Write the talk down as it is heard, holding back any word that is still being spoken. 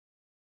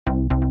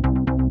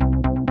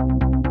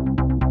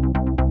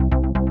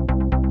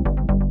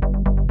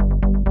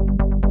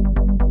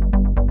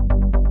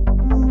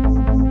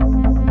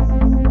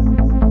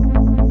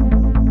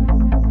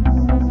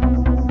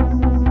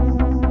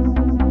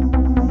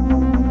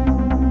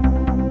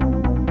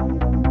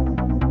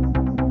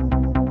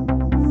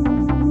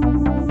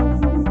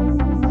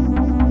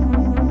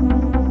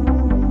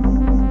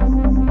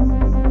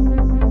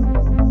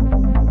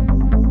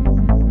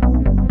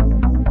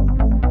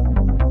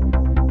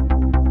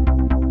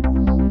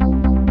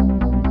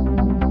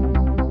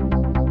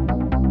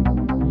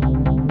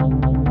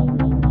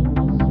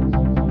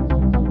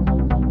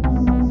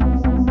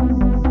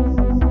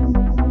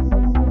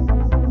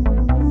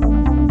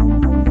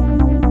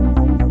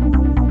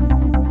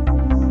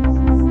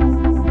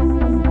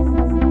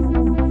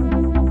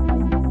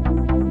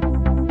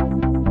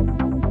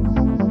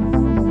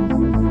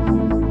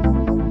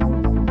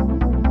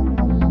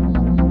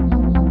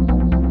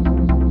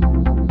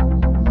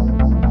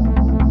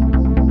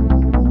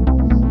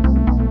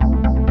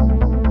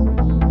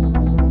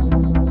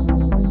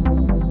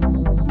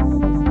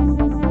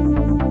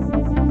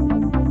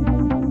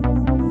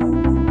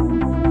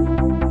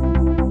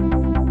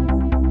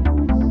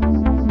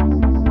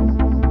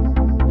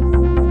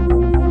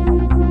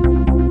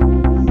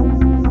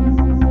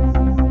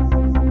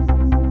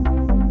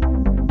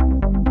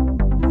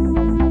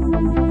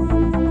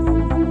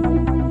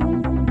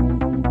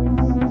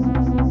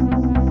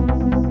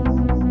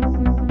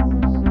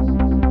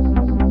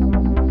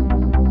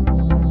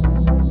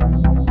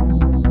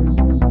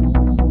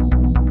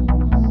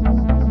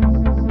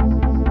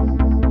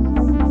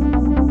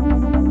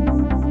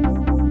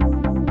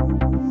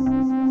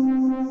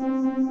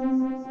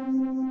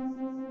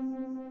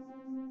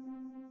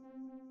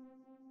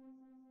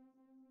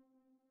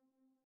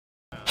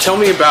Tell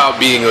me about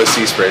being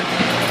OC sprayed.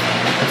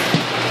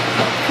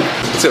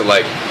 What's it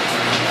like?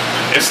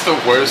 It's the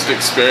worst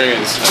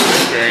experience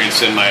I've experienced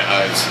in my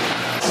eyes.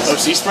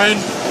 OC sprayed?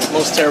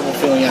 Most terrible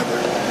feeling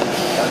ever.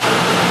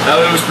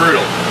 No, it was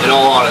brutal, in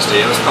all honesty.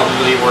 It was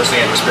probably the worst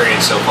thing I've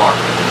experienced so far.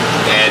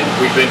 And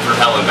we've been through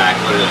hell and back,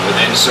 literally,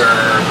 with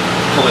insert,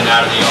 pulling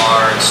out of the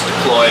yards,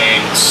 deploying,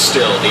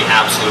 still the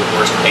absolute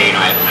worst pain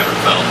I've ever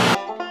felt.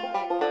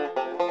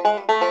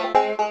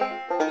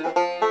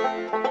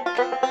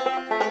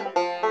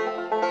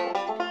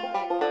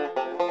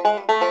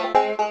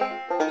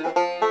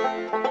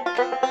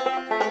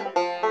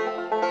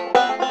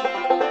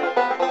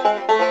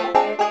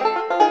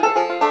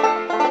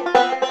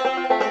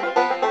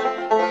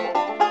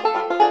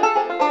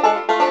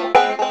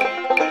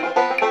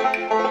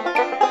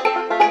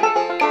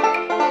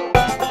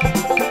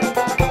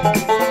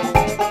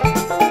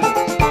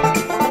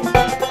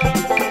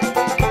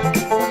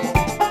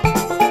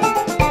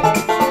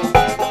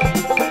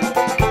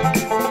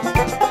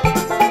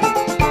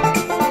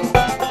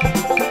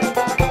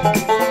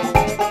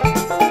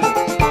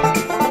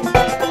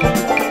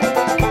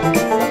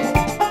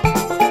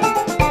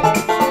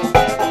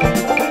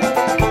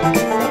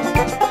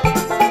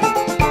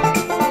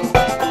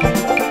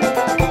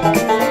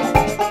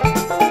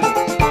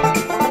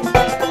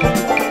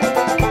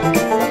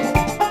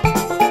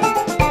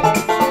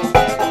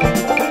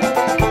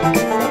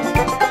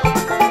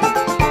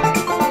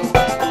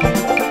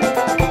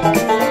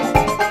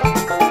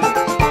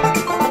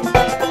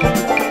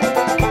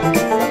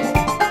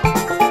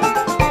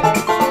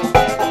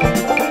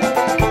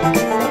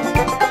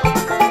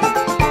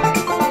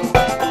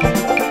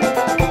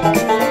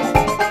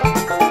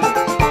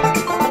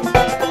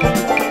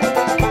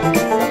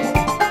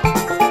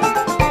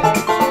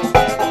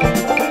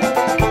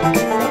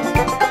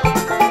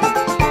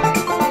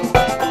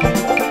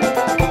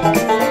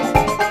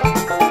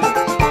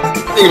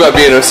 About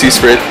being OC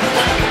sprayed.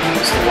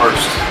 It's the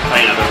worst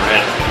pain I've ever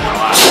had in my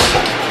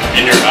life.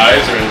 In your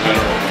eyes or in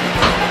general?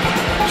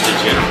 Just in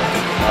general.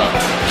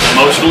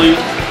 Emotionally,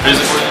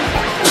 physically,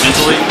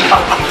 mentally.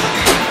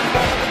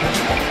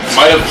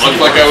 Might have looked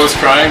like I was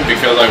crying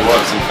because I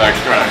was, in fact,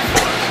 crying.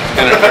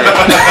 And it hurt.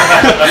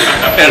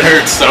 It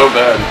hurt so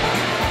bad.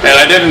 And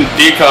I didn't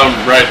decom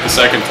right the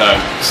second time,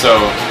 so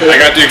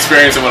I got to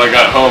experience it when I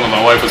got home and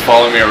my wife was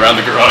following me around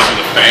the garage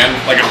with a fan,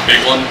 like a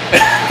big one,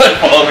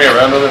 following me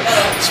around with it,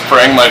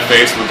 spraying my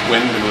face with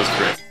wind, and it was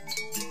great.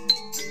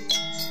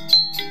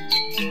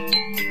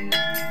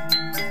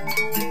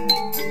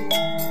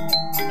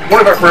 One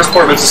of our first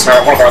port visits,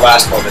 or one of our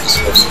last port visits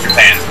was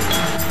Japan.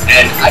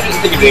 And I didn't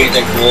think of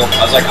anything cool.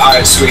 I was like,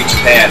 alright, sweet,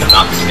 Japan. I'm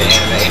not thinking of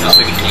anime, not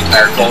thinking of the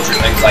entire culture,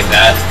 things like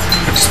that.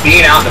 But just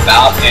being out and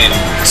about and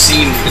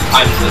seeing the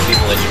kindness of the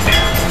people in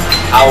Japan,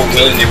 how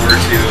willing they were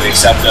to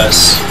accept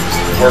us,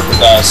 work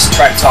with us,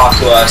 try to talk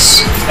to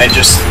us, and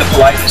just the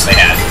politeness they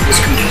had. It was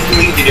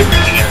completely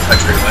different than any other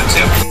country we went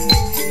to.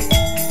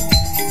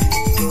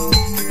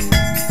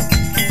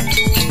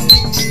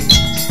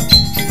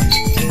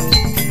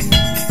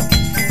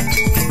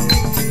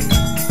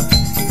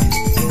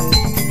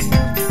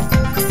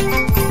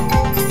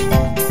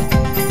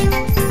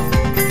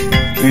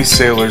 These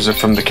sailors are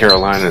from the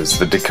Carolinas,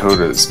 the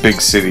Dakotas,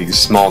 big cities,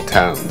 small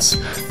towns,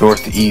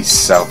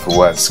 northeast,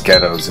 southwest,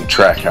 ghettos, and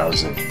track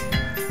housing.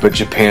 But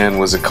Japan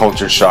was a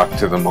culture shock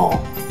to them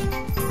all.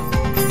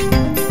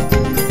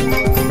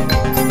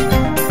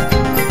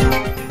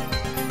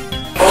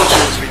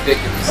 Culture is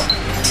ridiculous.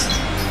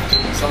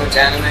 So much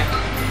anime.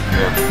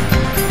 Yeah.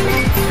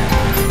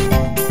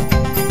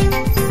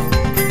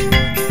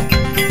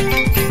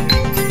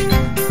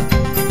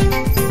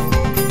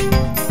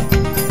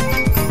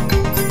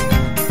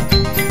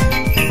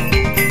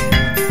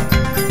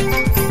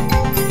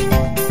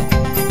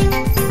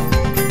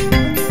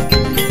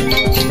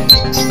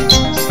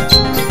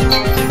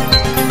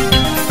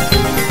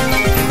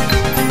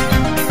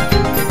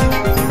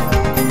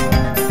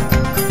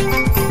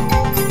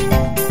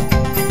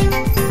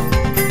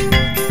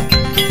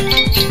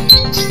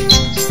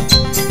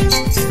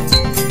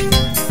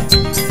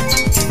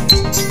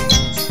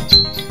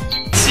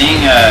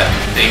 Seeing a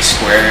big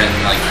square and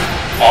like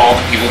all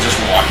the people just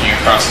walking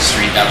across the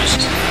street, that was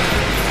just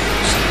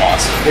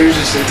awesome. It was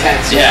just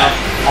intense. Yeah,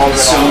 all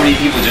so many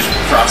people just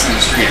crossing the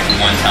street at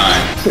one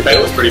time.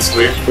 That was pretty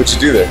sweet. What'd you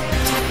do there?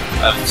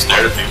 I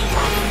stared at people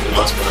for the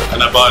most part,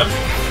 and I bought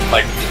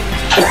like.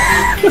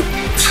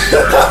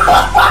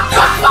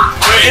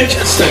 Very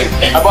interesting.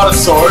 I bought a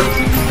sword,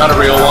 not a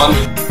real one.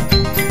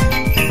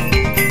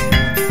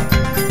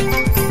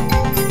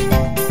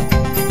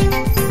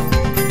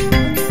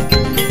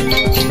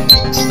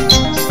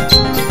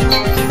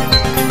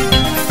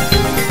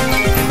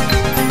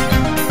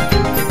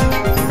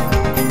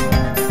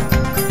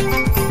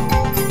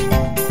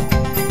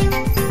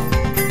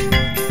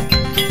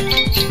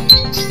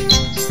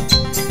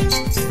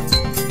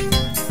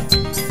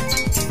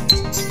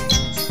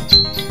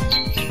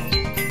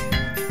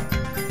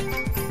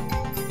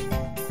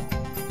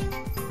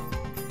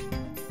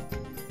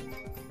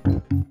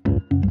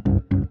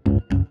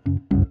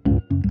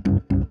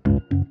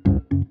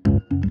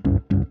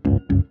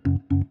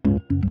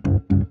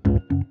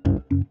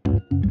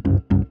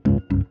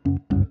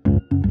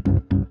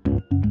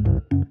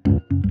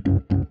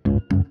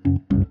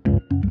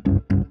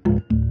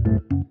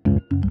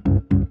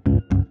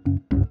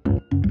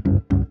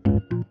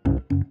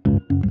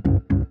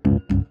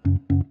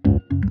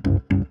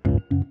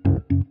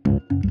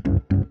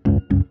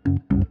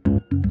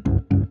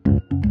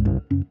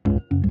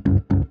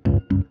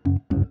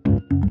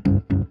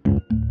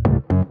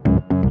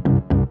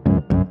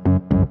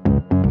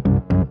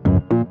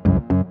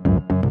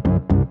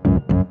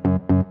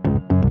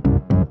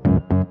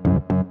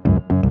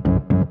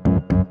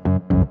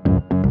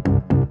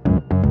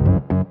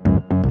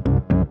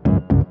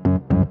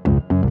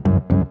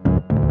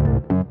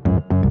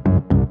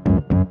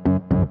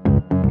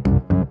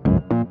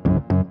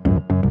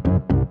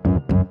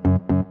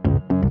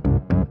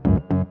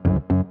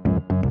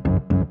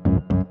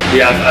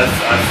 yeah,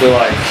 I feel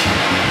like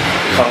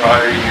the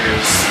camaraderie here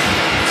is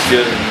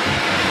good.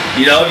 And,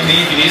 you know,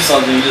 if you need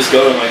something, you just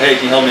go and like, hey,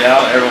 can you help me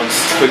out? And everyone's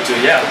quick to,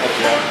 yeah, I'll help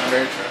you out.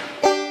 Very true.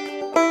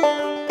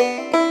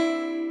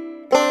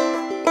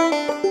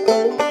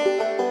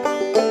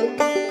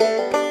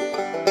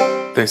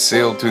 They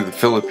sailed through the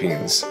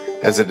Philippines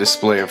as a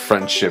display of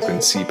friendship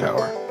and sea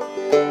power.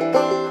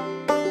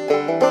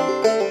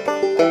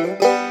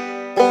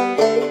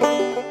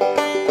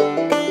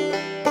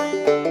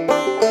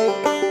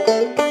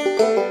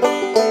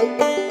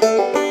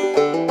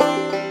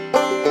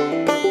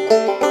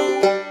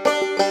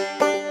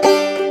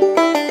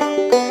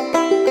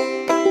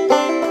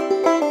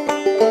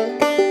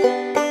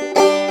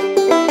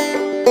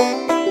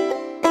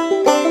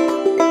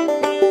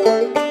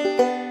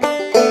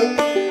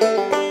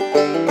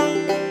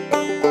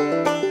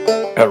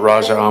 At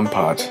Raja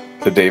Ampat,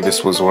 the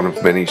Davis was one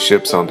of many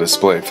ships on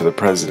display for the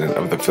President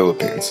of the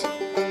Philippines.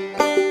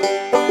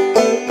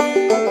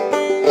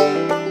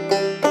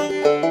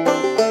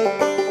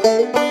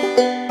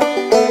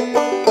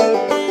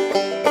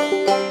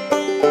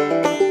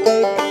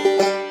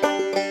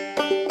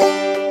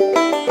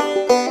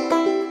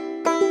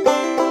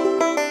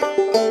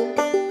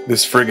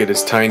 This frigate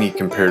is tiny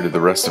compared to the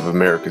rest of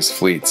America's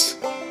fleets,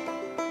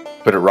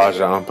 but at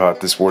Raja Ampat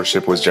this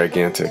warship was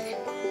gigantic.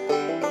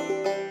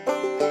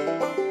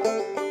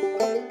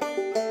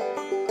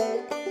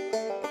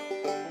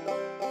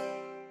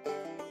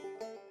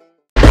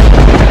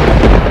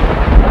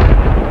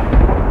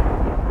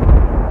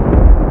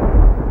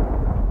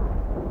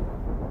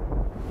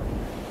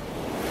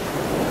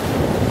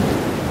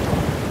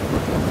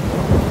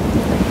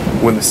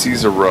 When the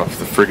seas are rough,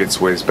 the frigate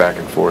sways back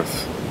and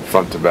forth,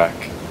 front to back,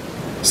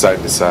 side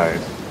to side,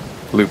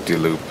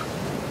 loop-de-loop.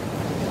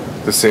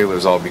 The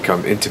sailors all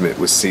become intimate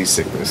with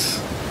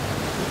seasickness.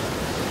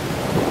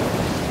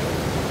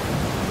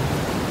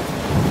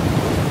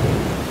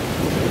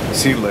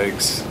 Sea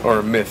legs are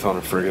a myth on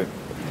a frigate.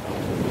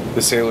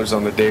 The sailors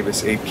on the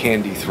Davis ate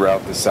candy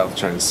throughout the South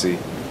China Sea.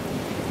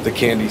 The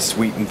candy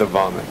sweetened the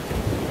vomit,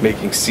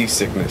 making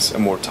seasickness a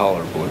more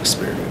tolerable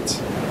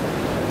experience.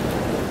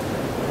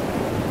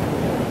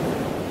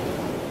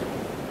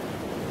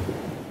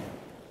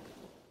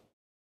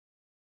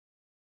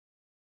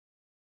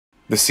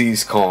 The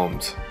seas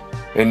calmed,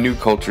 and new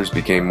cultures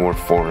became more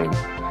foreign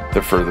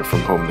the further from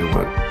home they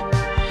went.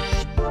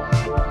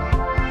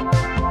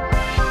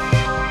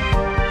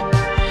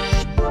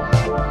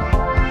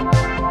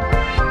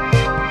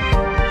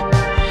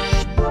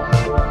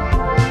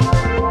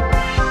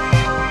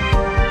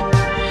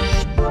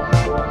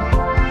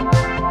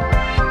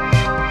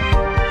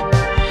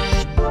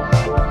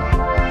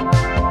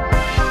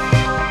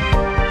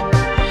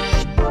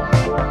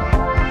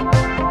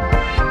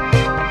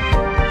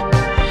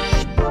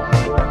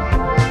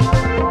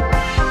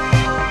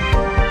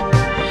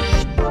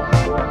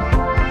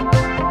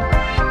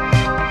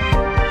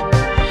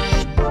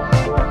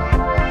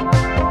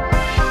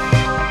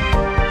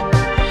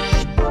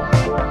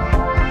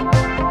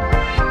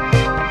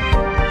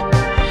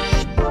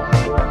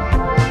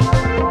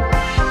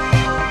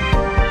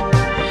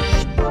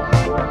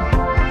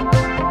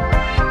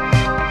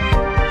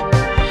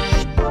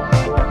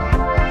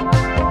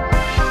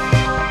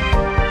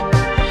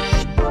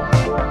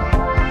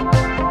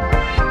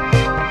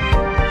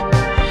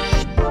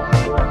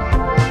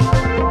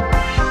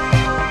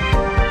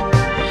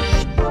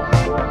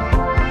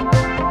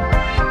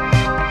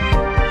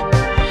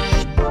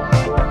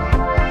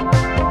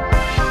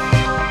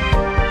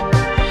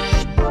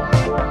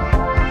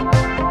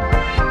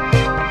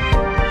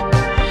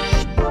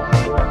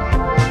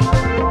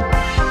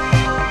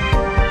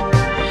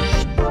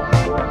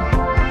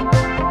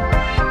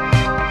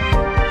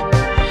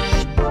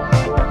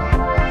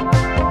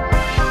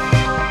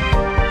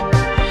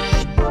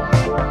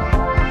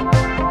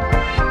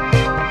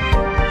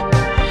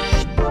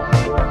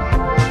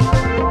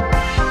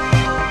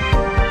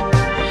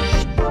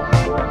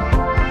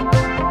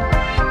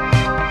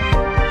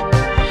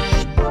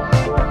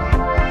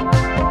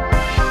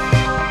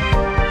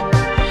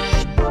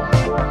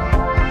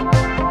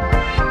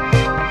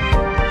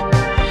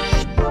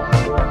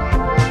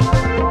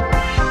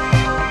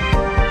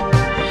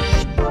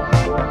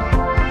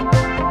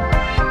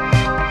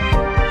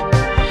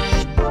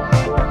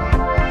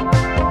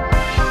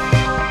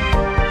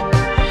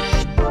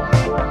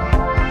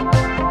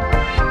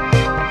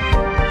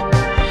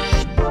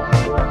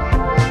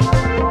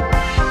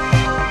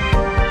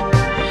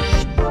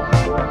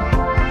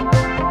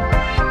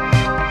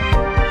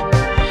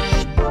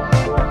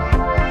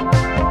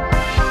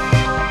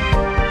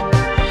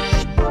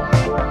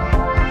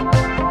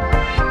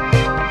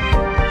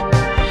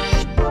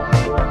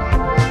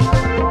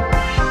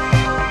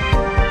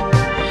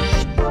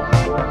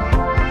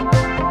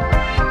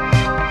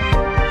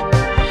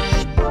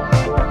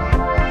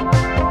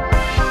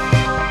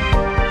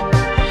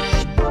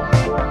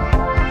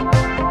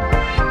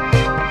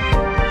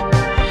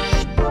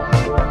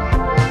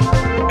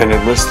 An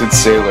enlisted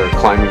sailor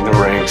climbing the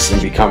ranks and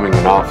becoming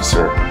an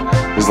officer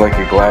was like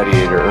a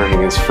gladiator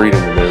earning his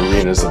freedom in the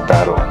arenas of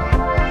battle.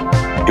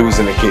 It was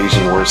an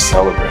occasion worth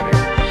celebrating.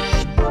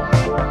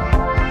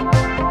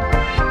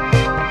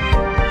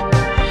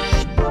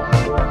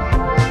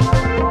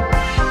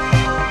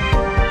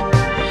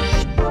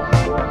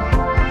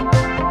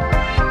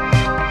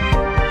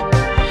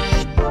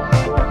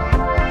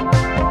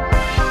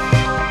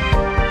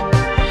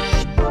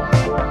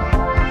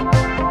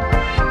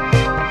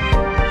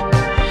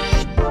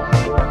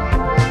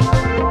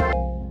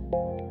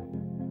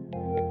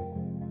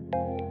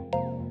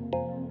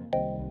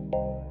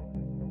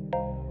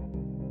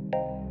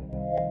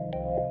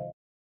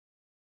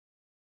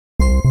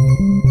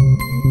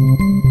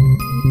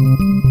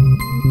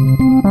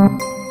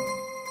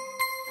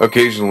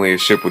 Occasionally, a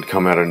ship would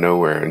come out of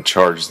nowhere and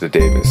charge the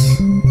Davis.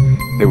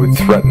 They would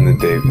threaten the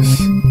Davis.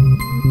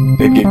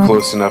 They'd get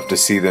close enough to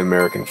see the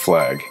American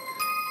flag.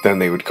 Then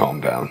they would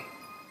calm down.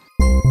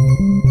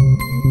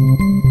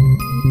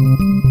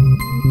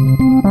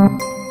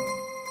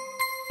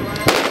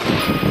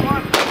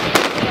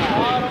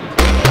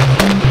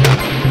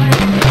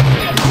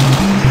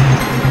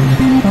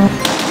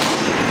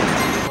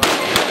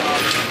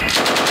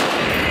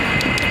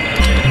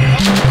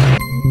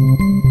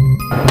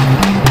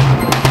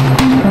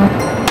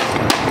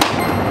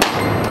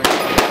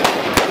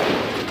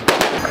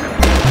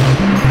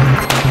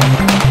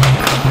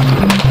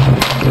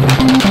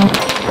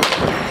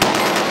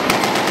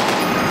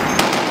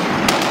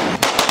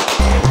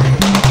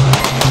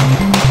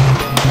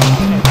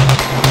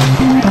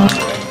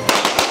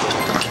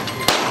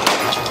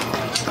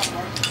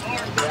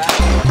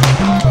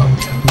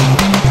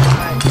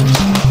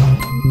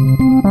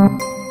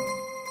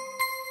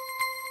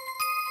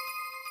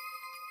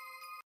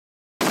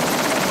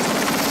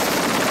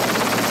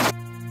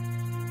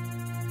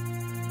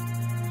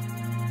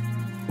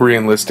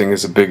 Re-enlisting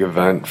is a big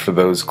event for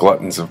those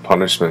gluttons of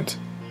punishment.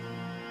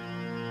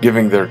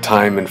 Giving their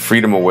time and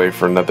freedom away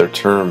for another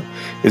term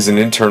is an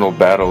internal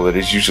battle that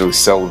is usually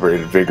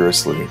celebrated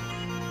vigorously.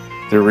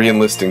 The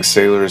re-enlisting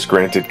sailor is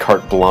granted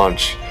carte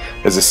blanche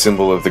as a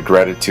symbol of the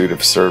gratitude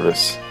of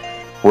service.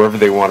 Wherever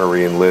they want to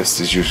re-enlist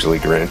is usually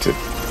granted.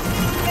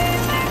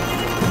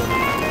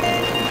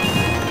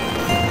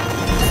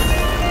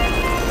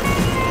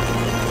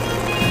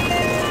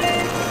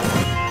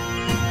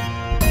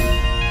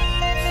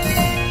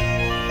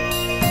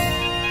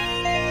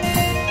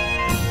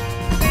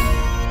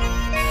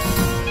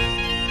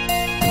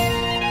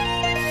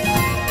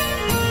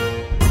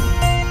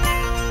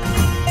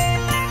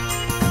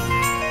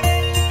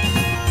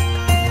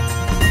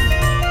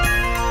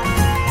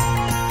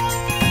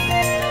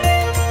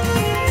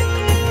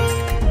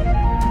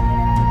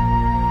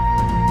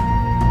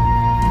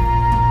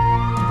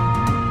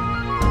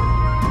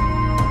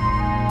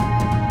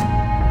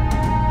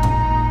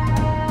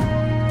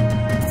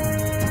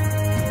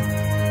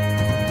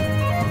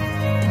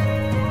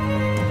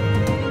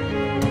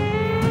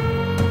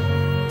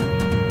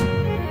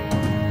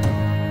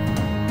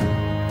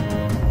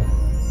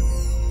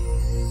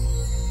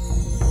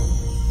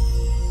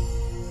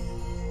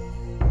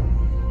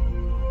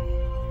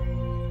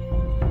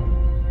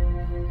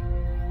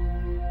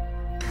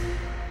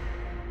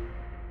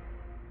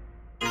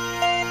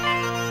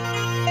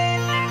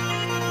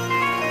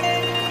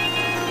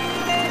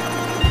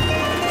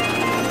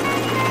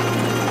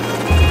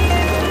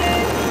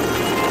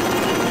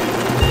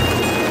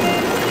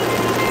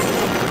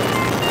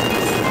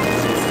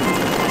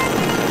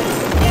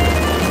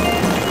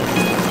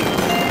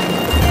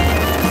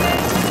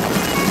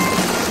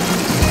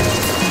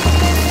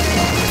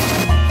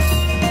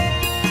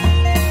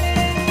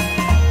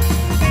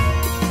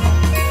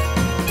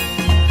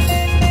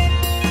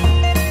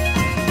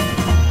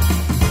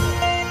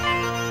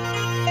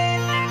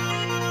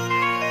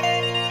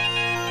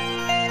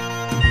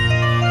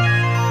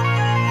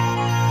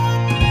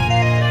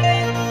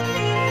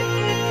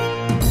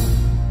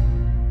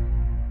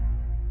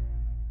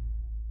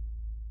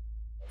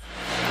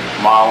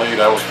 Molly,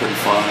 that was pretty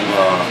fun.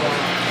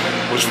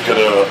 Wish we could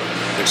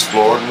have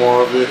explored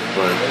more of it,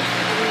 but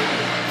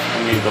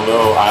I mean, the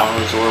little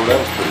islands or whatever, that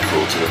was pretty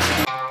cool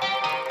too.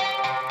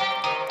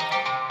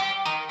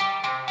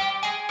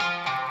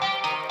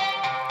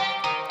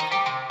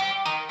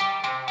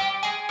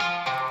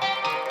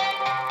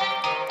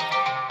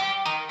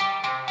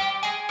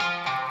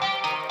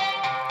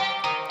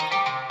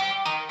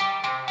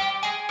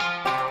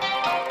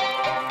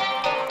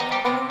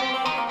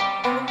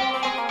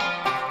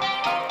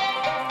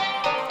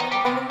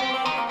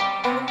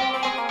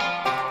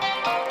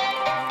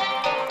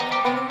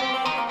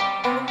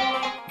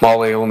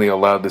 Male only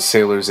allowed the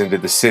sailors into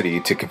the city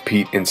to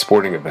compete in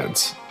sporting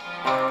events.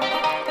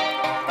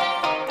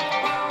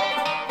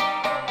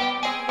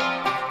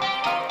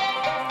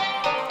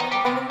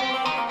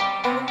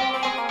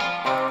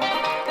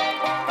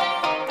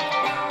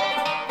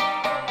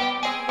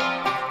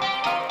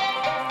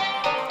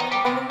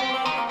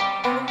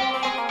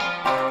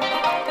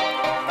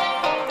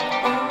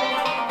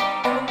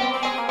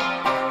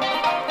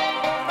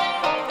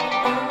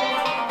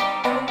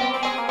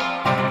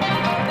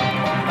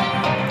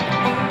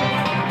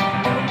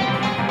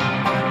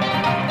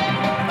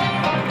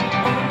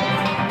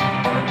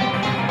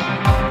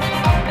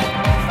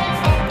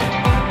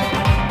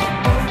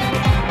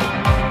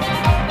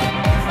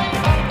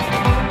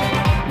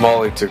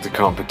 Mali took the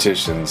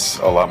competitions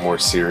a lot more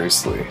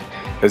seriously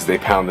as they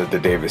pounded the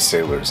Davis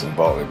Sailors in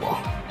volleyball.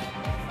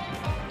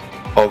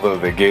 Although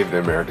they gave the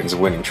Americans a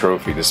winning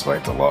trophy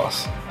despite the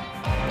loss.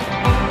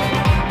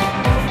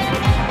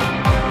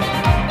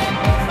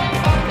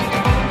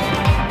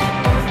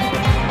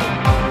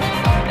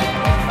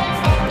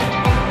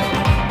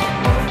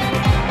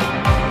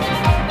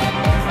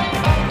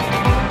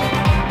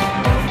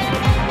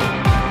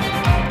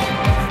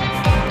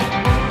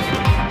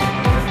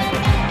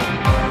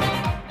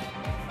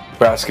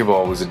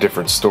 Basketball was a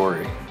different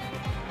story.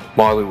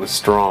 Mali was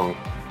strong,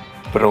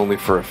 but only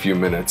for a few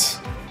minutes.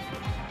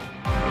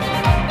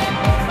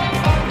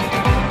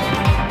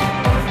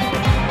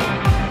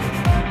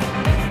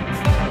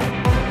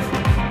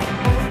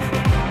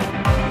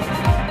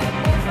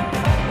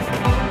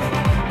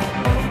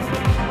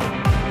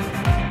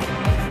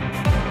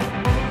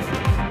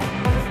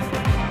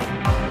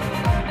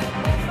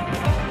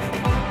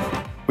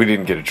 We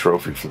didn't get a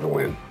trophy for the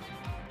win.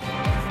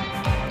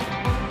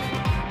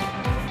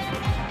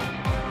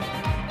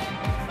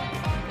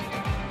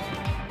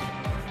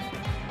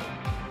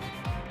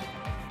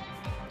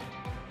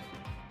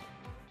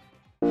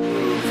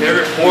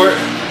 Favorite port?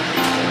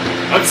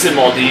 I'd say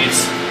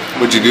Maldives.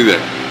 What'd you do there?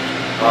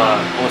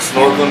 I went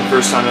snorkeling,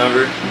 first time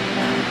ever.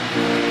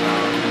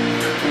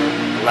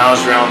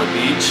 Lounged around the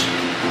beach,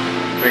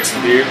 drank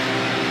some beer.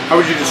 How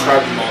would you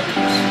describe the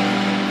Maldives?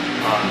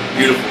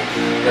 Beautiful.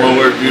 One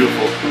word,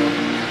 beautiful.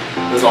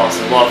 It was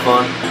awesome. A lot of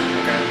fun.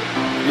 Okay.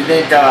 Do you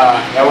think that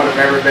would have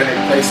ever been a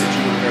place that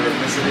you would have ever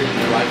visited in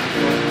your life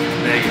before?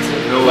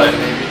 Negative. No way.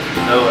 Maybe.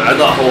 No way. I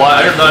thought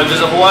Hawaii. I didn't know I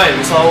visited Hawaii.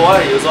 We saw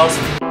Hawaii. It was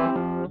awesome.